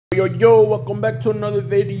Yo, welcome back to another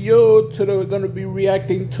video. Today we're gonna be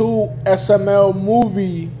reacting to SML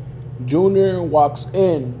movie. Junior walks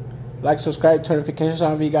in. Like, subscribe, turn notifications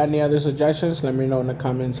on. If you got any other suggestions, let me know in the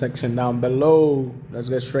comment section down below. Let's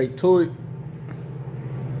get straight to it.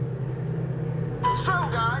 So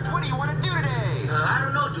guys, what do you want to do today? I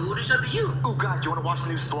don't know, dude. It's up to you. Oh god, do you want to watch the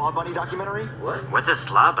new Slaw Bunny documentary? What? What's a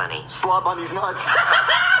slaw bunny? Slaw Bunny's nuts.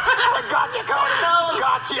 I got you, Cody. No,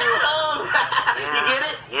 got you. No. You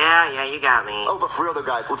get it? Yeah, you got me. Oh, but for real though,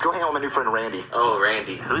 guys, let's go hang out with my new friend Randy. Oh,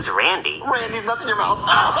 Randy. Who's Randy? Randy's nuts in your mouth.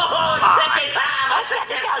 Second time. A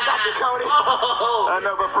second time, got you, Cody.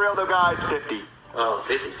 No, but for real though, guys, 50. Oh,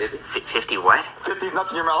 50. 50 what? 50's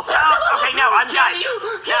nuts in your mouth. Oh, okay, no, I'm done.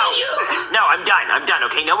 Kill you. No, I'm done,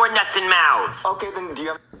 okay? No more nuts and mouths. Okay, then do you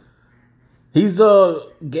have... He's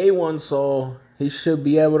the gay one, so he should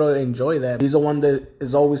be able to enjoy that. He's the one that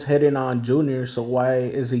is always hitting on Junior, so why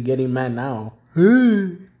is he getting mad now?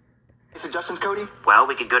 Any suggestions, Cody? Well,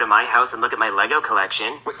 we could go to my house and look at my Lego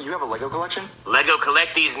collection. Wait, you have a Lego collection? Lego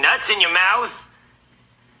collect these nuts in your mouth?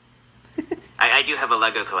 I do have a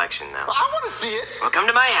Lego collection, though. I want to see it. Well, come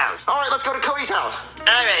to my house. All right, let's go to Cody's house.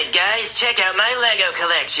 All right, guys, check out my Lego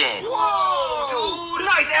collection. Whoa, dude,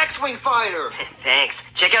 nice X-Wing fighter. Thanks.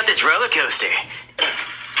 Check out this roller coaster.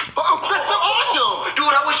 Oh, that's so awesome.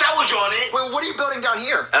 Dude, I wish I was on it. Wait, what are you building down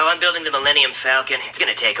here? Oh, I'm building the Millennium Falcon. It's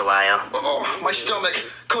gonna take a while. Oh, my stomach.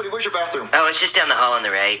 Cody, where's your bathroom? Oh, it's just down the hall on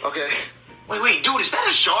the right. Okay. Wait, dude, is that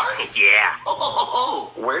a shark? Yeah.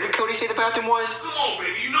 Oh. Where did Cody say the bathroom was? Come on,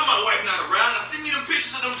 baby. You know my wife not around. Now send me them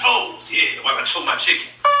pictures of them toes. Yeah, while I choke my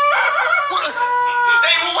chicken. What?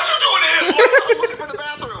 Hey, well, what you doing there, boy? I'm looking for the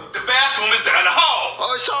bathroom. The bathroom is down the hall.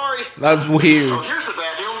 Oh, sorry. That's weird. Oh, here's the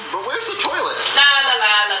bathroom, but where's the toilet? La la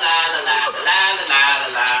la la la la la la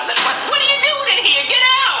la la. What are you doing in here? Get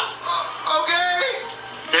out! Okay.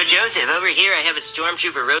 So Joseph, over here I have a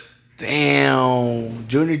stormtrooper road. Damn,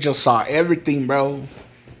 Junior just saw everything, bro.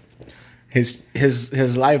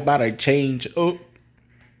 His life about to change. Oh.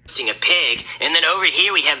 Roasting a pig, and then over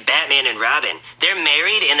here we have Batman and Robin. They're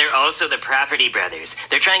married and they're also the property brothers.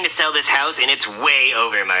 They're trying to sell this house and it's way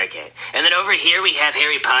over market. And then over here we have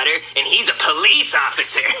Harry Potter and he's a police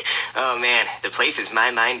officer. Oh man, the places my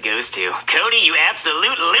mind goes to. Cody, you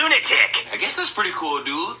absolute lunatic. I guess that's pretty cool,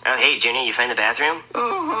 dude. Oh hey, Junior, you find the bathroom?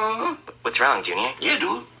 Uh-huh. What's wrong, Junior? Yeah,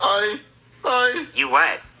 dude. You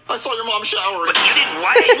what? I saw your mom showering. What, you did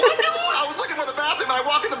what? I was looking for the bathroom, and I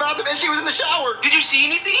walked in the bathroom, and she was in the shower. Did you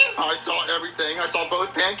see anything? I saw everything. I saw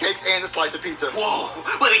both pancakes and the slice of pizza. Whoa.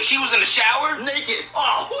 Wait, she was in the shower? Naked.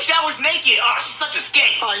 Oh, who showers naked? Oh, she's such a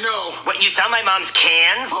skank. I know. What, you saw my mom's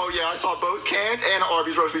cans? Oh, yeah, I saw both cans and an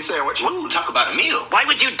Arby's roast beef sandwich. Ooh, talk about a meal. Why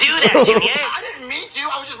would you do that, Junior? I didn't mean to.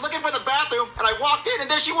 I was just looking for the bathroom, and I walked in,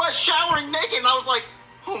 and there she was, showering naked, and I was like,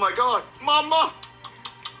 oh, my God, Mama.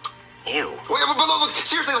 Ew. Wait, but look,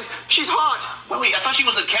 seriously, like, she's hot. Wait, I thought she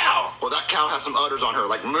was a cow. Well, that cow has some udders on her,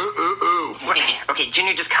 like moo, ooh, ooh. Okay,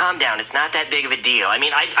 Junior, just calm down. It's not that big of a deal. I mean,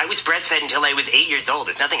 I was breastfed until I was 8 years old.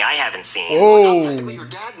 It's nothing I haven't seen. I'm technically your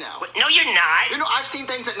dad now. What? No, you're not. You know, I've seen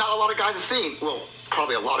things that not a lot of guys have seen. Well,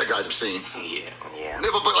 probably a lot of guys have seen. Yeah. Yeah.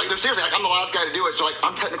 But like, seriously, like, I'm the last guy to do it, so, like,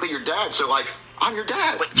 I'm technically your dad, so, like, I'm your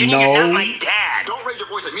dad. What, Junior, No. you're not my dad. Don't raise your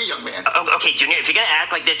voice at me, young man. Oh, okay, Junior, if you're gonna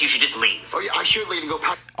act like this, you should just leave. Oh, yeah, I should leave and go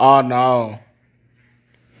pack Oh no.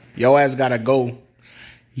 Yo ass gotta go.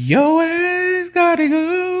 Yo ass gotta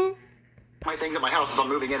go. my things at my house as I'm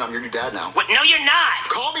moving in. I'm your new dad now. What? No, you're not.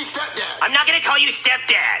 Call me stepdad. I'm not gonna call you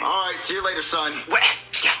stepdad. All right, see you later, son. What?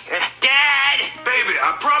 Dad! Baby,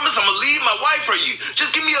 I promise I'm going to leave my wife for you.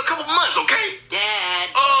 Just give me a couple months, okay? Dad!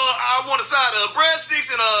 I want a side of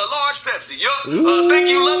breadsticks and a large Pepsi. Yup. Thank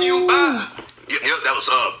you, love you, bye. Yep, that was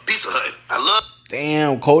Pizza Hut. I love...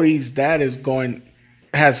 Damn, Cody's dad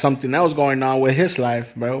has something else going on with his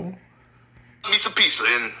life, bro. me some pizza,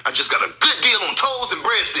 and I just got a good deal on toast and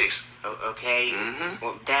breadsticks. Oh, okay.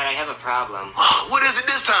 Well, Dad, I have a problem. What is it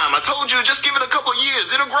this time? I told you, just give it a couple years.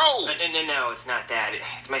 It'll grow. No, it's not that.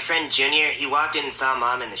 It's my friend Junior. He walked in and saw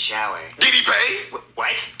Mom in the shower. Did he pay?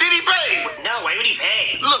 What? Did he pay? No, why would he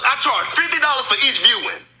pay? Look, I charge $50 for each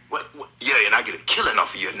viewing. What? Yeah, and I get a killing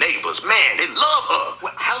off of your neighbors. Man, they love her.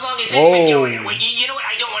 How long has this been going on? You know what?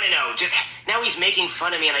 I don't want to know. Just now he's making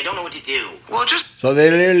fun of me, and I don't know what to do. Well, just... So they're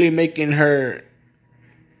literally making her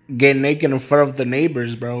get naked in front of the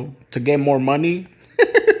neighbors, bro, to get more money.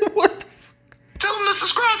 What the fuck? tell them to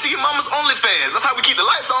subscribe to your mama's OnlyFans. That's how we keep the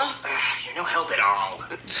lights on. You're no help at all.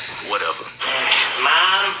 Whatever.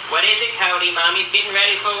 Mom, what is it, Cody? Mommy's getting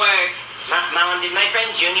ready for work. Mom, did my friend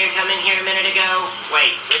Junior come in here a minute ago?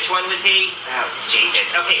 Wait, which one was he? Oh,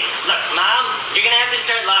 Jesus. Okay, look, Mom, you're gonna have to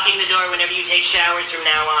start locking the door whenever you take showers from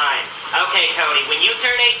now on. Okay, Cody, when you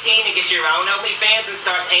turn 18, your own OnlyFans and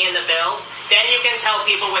start paying the bills. Then you can tell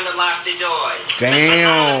people when to lock the doors.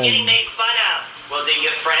 Damn. I'm getting made fun of. Well, do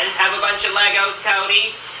your friends have a bunch of Legos,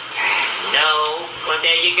 Cody? No. Well,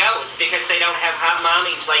 there you go. It's because they don't have hot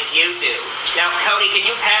mommies like you do. Now, Cody, can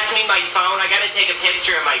you pass me my phone? I gotta take a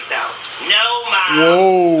picture of myself. No, Mom.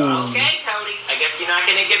 Whoa. Okay, Cody. I guess you're not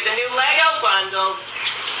gonna get the new Lego bundle.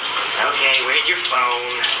 Okay, where's your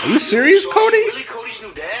phone? Are you serious, So, Cody? Really, Cody's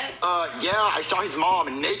new dad? Yeah, I saw his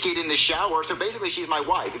mom naked in the shower, so basically she's my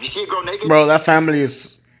wife. If you see a girl naked... Bro, that family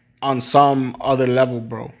is on some other level,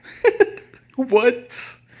 bro.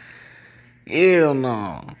 What? Ew,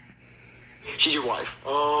 no. She's your wife.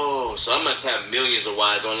 Oh, so I must have millions of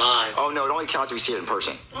wives online. Oh, no, it only counts if you see it in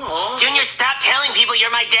person. Aw. Junior, stop telling people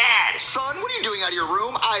you're my dad. Son, what are you doing out of your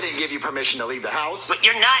room? I didn't give you permission to leave the house. But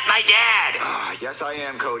you're not my dad. Yes, I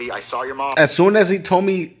am, Cody. I saw your mom. As soon as he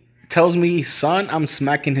tells me, son, I'm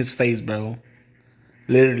smacking his face, bro.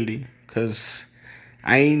 Literally. Because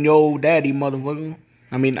I ain't your daddy, motherfucker.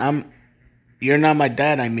 I mean, you're not my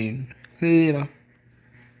dad, I mean. You know.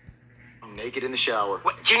 Naked in the shower.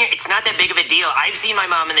 What, Junior, it's not that big of a deal. I've seen my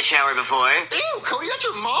mom in the shower before. Ew, Cody, that's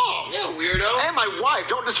your mom. Yeah, weirdo. And my wife.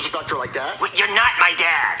 Don't disrespect her like that. What, you're not my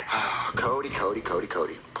dad. Cody.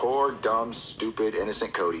 Poor, dumb, stupid,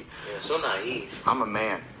 innocent Cody. Yeah, so naive. I'm a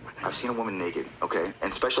man. I've seen a woman naked, okay?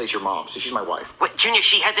 And especially it's your mom, so she's my wife. What, Junior,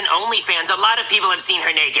 she has an OnlyFans. A lot of people have seen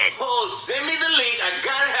her naked. Oh, send me the link. I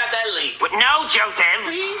gotta have that link. What, no, Joseph.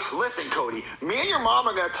 Please? Listen, Cody, me and your mom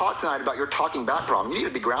are gonna talk tonight about your talking back problem. You need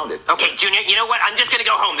to be grounded. Okay, Junior, you know what? I'm just gonna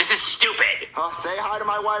go home. This is stupid. Say hi to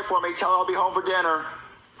my wife for me. Tell her I'll be home for dinner.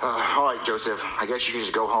 All right, Joseph. I guess you can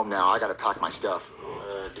just go home now. I gotta pack my stuff.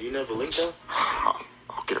 Do you know the link, though? I'll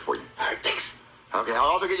get it for you. All right, thanks. Okay,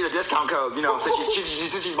 I'll also get you the discount code, you know,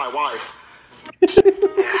 since she's my wife.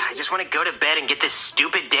 I just want to go to bed and get this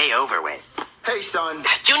stupid day over with. Hey, son.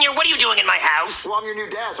 Junior, what are you doing in my house? Well, I'm your new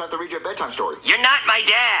dad, so I have to read you a bedtime story. You're not my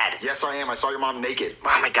dad. Yes, I am. I saw your mom naked.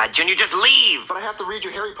 Oh my God, Junior, just leave. But I have to read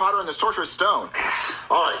you Harry Potter and the Sorcerer's Stone.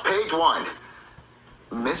 All right, page 1.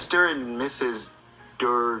 Mr. and Mrs.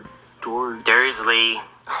 Dursley.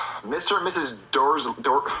 Mr. and Mrs.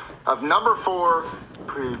 of number 4.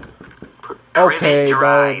 Okay, bro.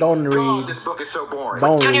 Drive. Don't God, read. this book is so boring.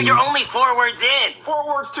 Don't Junior, read. you're only 4 words in. 4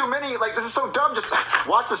 words too many. Like, this is so dumb. Just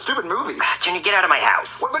watch the stupid movie. Junior, get out of my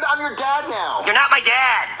house. What, but I'm your dad now. You're not my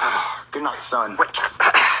dad. Good night, son. What?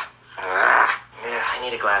 I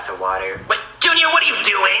need a glass of water. Wait, Junior, what are you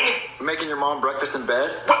doing? Making your mom breakfast in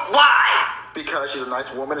bed? Why? Because she's a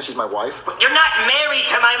nice woman and she's my wife. You're not married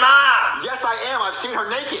to my mom. Yes, I am. I've seen her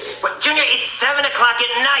naked. Wait, Junior, it's 7 o'clock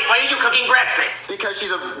at night. Why are you cooking breakfast? Because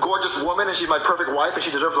she's a gorgeous woman and she's my perfect wife and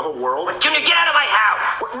she deserves the whole world. Junior, get out of my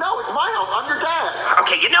house. What? No, it's my house. I'm your dad.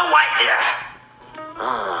 Okay, you know what?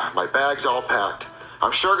 My bag's all packed.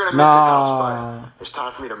 I'm sure gonna miss this house, but it's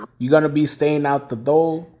time for me to move. You gonna be staying out the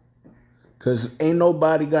door? Cause ain't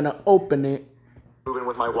nobody gonna open it. Move in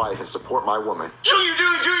with my wife and support my woman. Junior!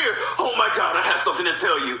 Oh my God, I have something to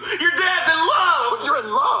tell you. Your dad's in love! But you're in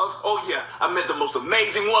love? Oh yeah, I met the most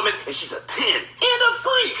amazing woman, and she's a 10 and a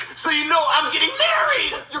freak. So you know I'm getting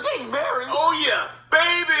married. You're getting married? Oh yeah,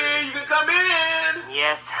 baby, you can come in.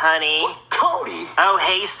 Yes, honey. Cody! Oh,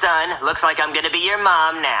 hey, son. Looks like I'm gonna be your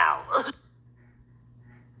mom now.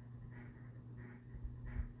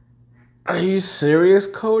 Are you serious,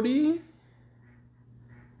 Cody?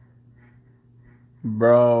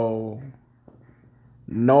 Bro.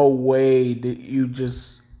 No way that you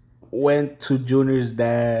just went to Junior's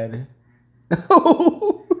dad. And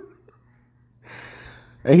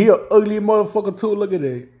he an ugly motherfucker too. Look at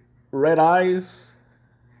it. Red eyes.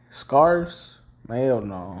 Scars. Hell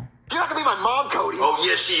no. You have to be my mom, Cody. Oh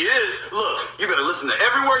yes, she is. Look, you better listen to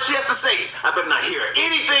every word she has to say. I better not hear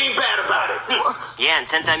anything bad about it. Yeah, and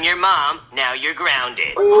since I'm your mom, now you're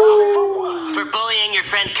grounded. Grounded for what? For bullying your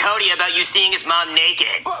friend Cody about you seeing his mom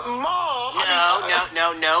naked. But mom!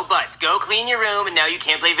 No buts. Go clean your room, and now you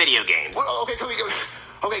can't play video games. Well, okay, Cody,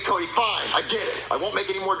 fine. I get it. I won't make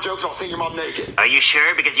any more jokes about seeing your mom naked. Are you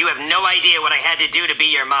sure? Because you have no idea what I had to do to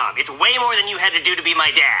be your mom. It's way more than you had to do to be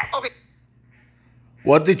my dad. Okay.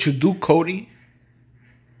 What did you do, Cody?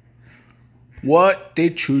 What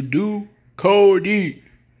did you do, Cody?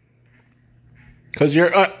 Cause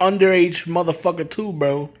you're an underage motherfucker too,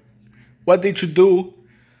 bro. What did you do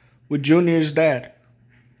with Junior's dad?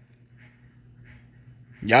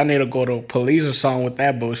 Y'all need to go to police or something with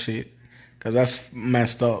that bullshit. Cause that's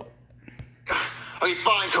messed up. Okay,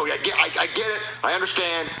 fine, Cody. I get it. I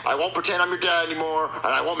understand. I won't pretend I'm your dad anymore,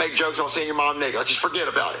 and I won't make jokes about seeing your mom naked. Let's just forget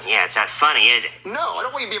about it. Yeah, it's not funny, is it? No, I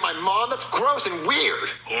don't want you to be my mom. That's gross and weird.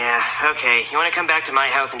 Yeah, okay. You want to come back to my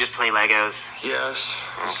house and just play Legos? Yes.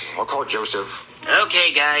 I'll call Joseph.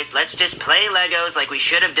 Okay, guys, let's just play Legos like we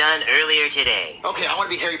should have done earlier today. Okay, I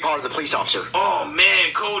want to be Harry Potter, the police officer. Oh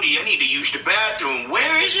man, Cody, I need to use the bathroom.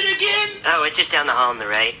 Where is it again? Oh, it's just down the hall on the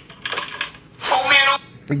right. Oh man,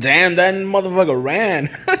 Damn, that motherfucker ran.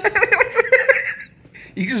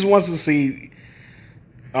 He just wants to see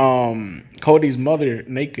Cody's mother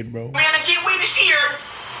naked, bro. man, I can't wait to see her.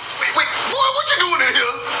 Wait, boy, what you doing in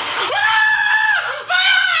here?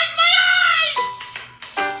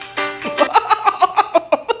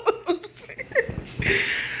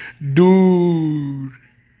 Dude,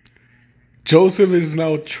 Joseph is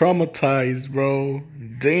now traumatized, bro.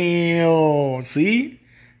 Damn. See?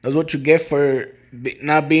 That's what you get for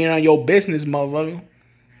not being on your business, motherfucker.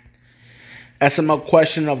 SML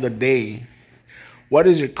question of the day. What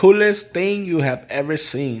is your coolest thing you have ever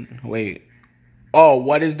seen? Wait. Oh,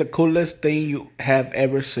 what is the coolest thing you have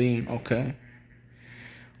ever seen? Okay.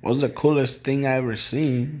 What's the coolest thing I ever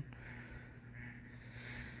seen?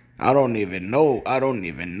 I don't even know. I don't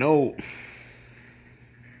even know.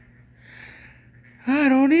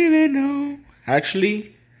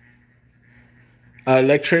 Actually,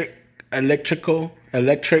 electric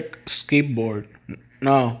skateboard.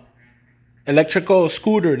 No. Electrical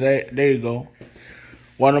scooter. There you go.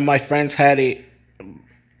 One of my friends had it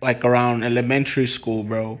like around elementary school,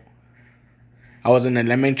 bro. I was in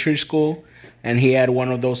elementary school and he had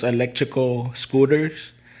one of those electrical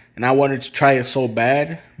scooters. And I wanted to try it so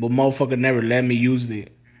bad, but motherfucker never let me use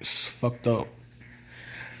it. It's fucked up.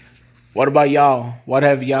 What about y'all? What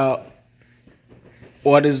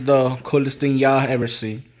is the coolest thing y'all ever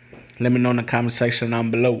seen? Let me know in the comment section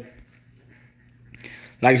down below.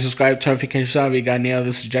 Like, subscribe, turn notifications on. If you got any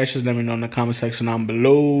other suggestions, let me know in the comment section down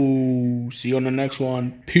below. See you on the next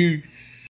one. Peace.